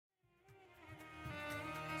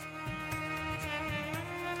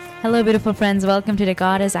Hello, beautiful friends. Welcome to the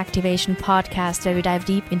Goddess Activation Podcast, where we dive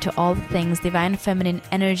deep into all things divine feminine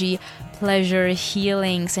energy, pleasure,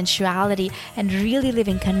 healing, sensuality, and really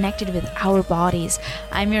living connected with our bodies.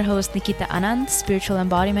 I'm your host, Nikita Anand, spiritual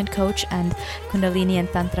embodiment coach and Kundalini and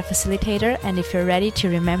Tantra facilitator. And if you're ready to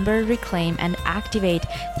remember, reclaim, and activate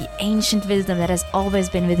the ancient wisdom that has always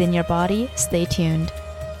been within your body, stay tuned.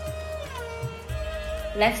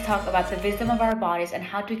 Let's talk about the wisdom of our bodies and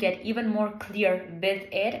how to get even more clear with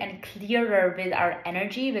it and clearer with our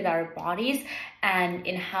energy, with our bodies, and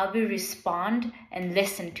in how we respond and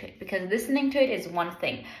listen to it. Because listening to it is one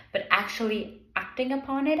thing, but actually acting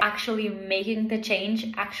upon it, actually making the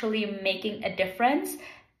change, actually making a difference,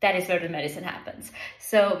 that is where the medicine happens.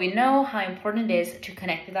 So we know how important it is to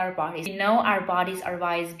connect with our bodies. We know our bodies are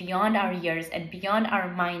wise beyond our years and beyond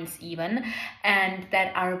our minds even, and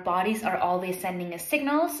that our bodies are always sending us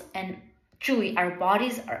signals, and truly our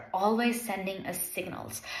bodies are always sending us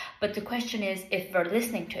signals. But the question is, if we're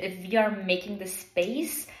listening to it, if we are making the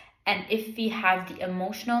space, and if we have the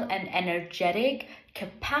emotional and energetic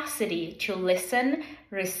capacity to listen,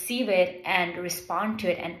 receive it, and respond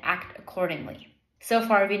to it and act accordingly. So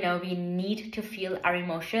far, we know we need to feel our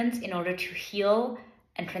emotions in order to heal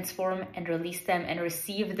and transform and release them and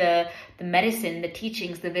receive the medicine, the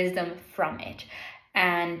teachings, the wisdom from it.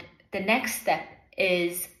 And the next step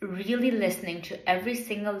is really listening to every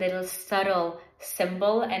single little subtle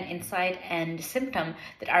symbol and insight and symptom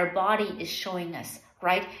that our body is showing us.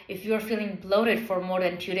 Right? If you're feeling bloated for more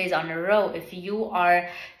than 2 days on a row, if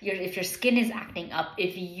your skin is acting up,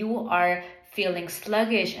 if you are feeling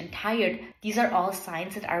sluggish and tired, these are all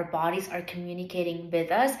signs that our bodies are communicating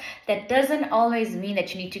with us. That doesn't always mean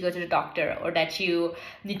that you need to go to the doctor or that you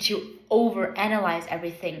need to overanalyze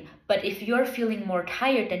everything. But if you're feeling more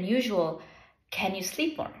tired than usual, can you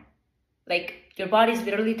sleep more? Like, your body's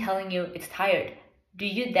literally telling you it's tired. Do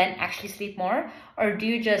you then actually sleep more? Or do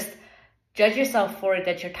you just judge yourself for it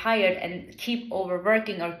that you're tired and keep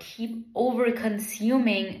overworking or keep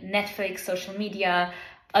over-consuming Netflix, social media,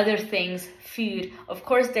 other things, food? Of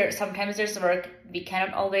course, sometimes there's work. We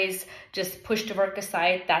cannot always just push the work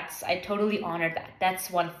aside. I totally honor that. That's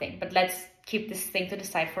one thing. But let's keep this thing to the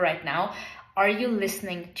side for right now. Are you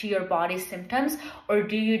listening to your body's symptoms, or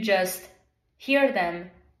do you just hear them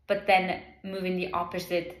but then move in the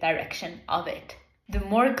opposite direction of it? The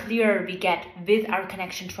more clear we get with our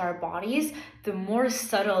connection to our bodies, the more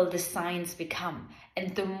subtle the signs become.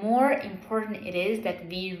 And the more important it is that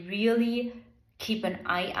we really keep an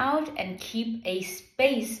eye out and keep a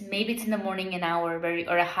space. Maybe it's in the morning an hour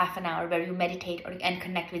or a half an hour where you meditate and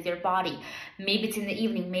connect with your body. Maybe it's in the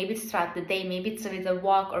evening, maybe it's throughout the day, maybe it's with a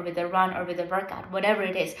walk or with a run or with a workout, whatever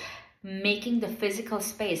it is. Making the physical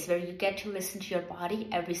space where you get to listen to your body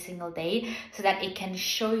every single day so that it can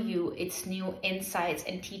show you its new insights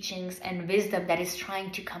and teachings and wisdom that is trying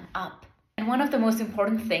to come up. And one of the most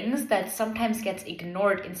important things that sometimes gets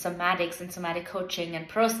ignored in somatics and somatic coaching and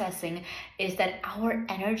processing is that our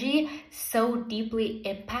energy so deeply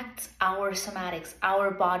impacts our somatics, our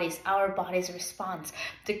body's response.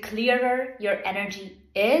 The clearer your energy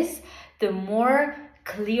is, the more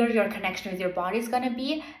clear your connection with your body is going to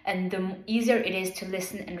be, and the easier it is to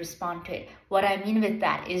listen and respond to it. What I mean with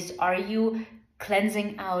that is, are you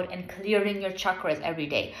cleansing out and clearing your chakras every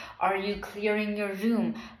day? Are you clearing your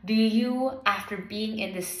room? Do you, after being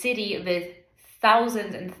in the city with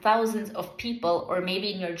thousands and thousands of people, or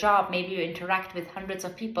maybe in your job, maybe you interact with hundreds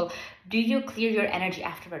of people, do you clear your energy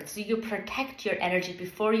afterwards? Do you protect your energy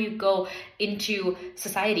before you go into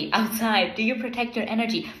society, outside? Do you protect your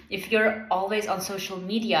energy? If you're always on social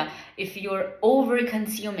media, if you're over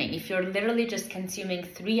consuming, if you're literally just consuming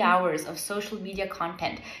 3 hours of social media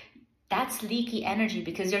content, that's leaky energy,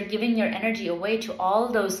 because you're giving your energy away to all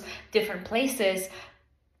those different places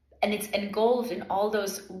and it's engulfed in all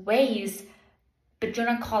those ways, but you're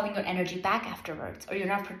not calling your energy back afterwards, or you're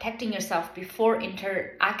not protecting yourself before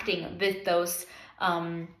interacting with those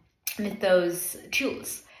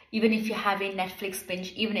tools. Even if you have a Netflix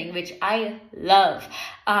binge evening, which I love,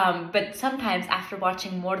 but sometimes after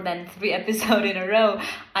watching more than 3 episodes in a row,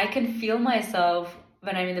 I can feel myself,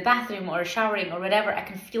 when I'm in the bathroom or showering or whatever, I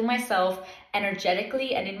can feel myself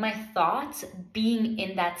energetically and in my thoughts being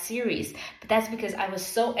in that series. But that's because I was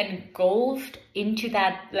so engulfed into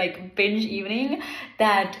that binge evening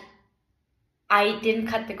that I didn't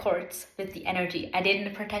cut the cords with the energy. I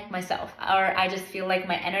didn't protect myself, or I just feel like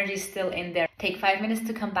my energy is still in there. Take 5 minutes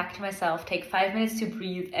to come back to myself, take 5 minutes to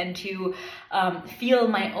breathe and to feel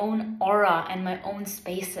my own aura and my own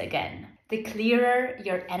space again. The clearer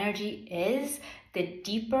your energy is, the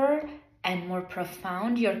deeper and more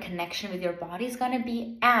profound your connection with your body is going to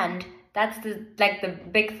be, and that's the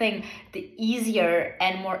big thing, the easier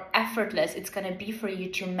and more effortless it's going to be for you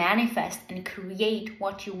to manifest and create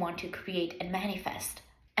what you want to create and manifest.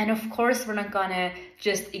 And of course, we're not gonna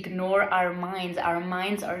just ignore our minds. Our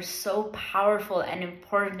minds are so powerful and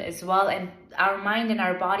important as well. And our mind and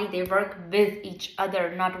our body, they work with each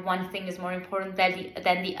other. Not one thing is more important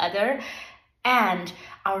than the other. And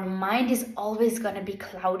our mind is always gonna be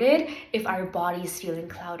clouded if our body is feeling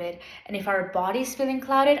clouded. And if our body is feeling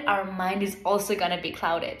clouded, our mind is also gonna be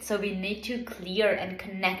clouded. So we need to clear and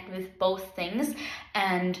connect with both things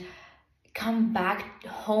and come back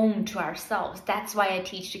home to ourselves. That's why I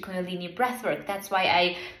teach the Kundalini breathwork. That's why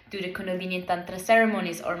I do the Kundalini Tantra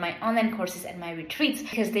ceremonies or my online courses and my retreats,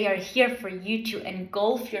 because they are here for you to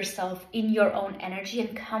engulf yourself in your own energy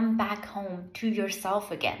and come back home to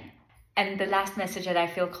yourself again. And the last message that I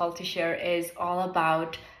feel called to share is all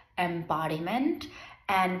about embodiment.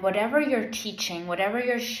 And whatever you're teaching, whatever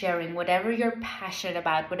you're sharing, whatever you're passionate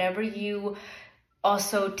about, whatever you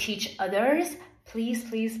also teach others, please,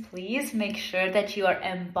 please, please make sure that you are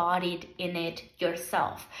embodied in it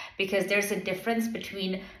yourself, because there's a difference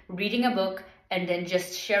between reading a book and then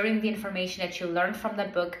just sharing the information that you learned from the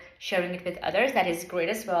book, sharing it with others. That is great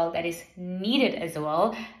as well. That is needed as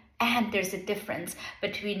well. And there's a difference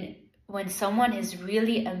between when someone is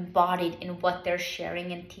really embodied in what they're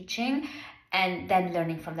sharing and teaching and then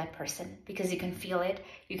learning from that person, because you can feel it,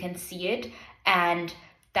 you can see it, and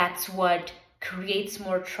that's what creates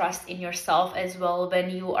more trust in yourself as well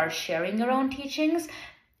when you are sharing your own teachings,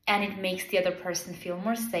 and it makes the other person feel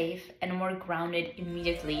more safe and more grounded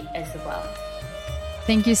immediately as well.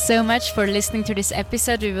 Thank you so much for listening to this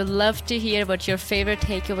episode. We would love to hear what your favorite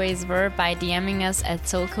takeaways were by DMing us at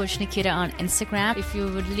Soul Coach Nikita on Instagram. If you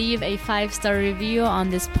would leave a 5-star review on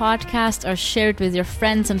this podcast or share it with your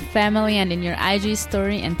friends and family and in your IG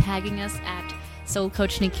story and tagging us at Soul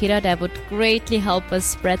Coach Nikita, that would greatly help us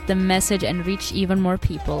spread the message and reach even more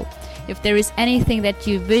people. If there is anything that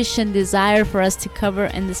you wish and desire for us to cover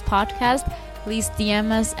in this podcast, please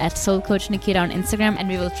DM us at Soul Coach Nikita on Instagram and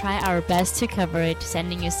we will try our best to cover it.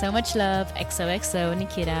 Sending you so much love. XOXO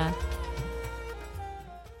Nikita.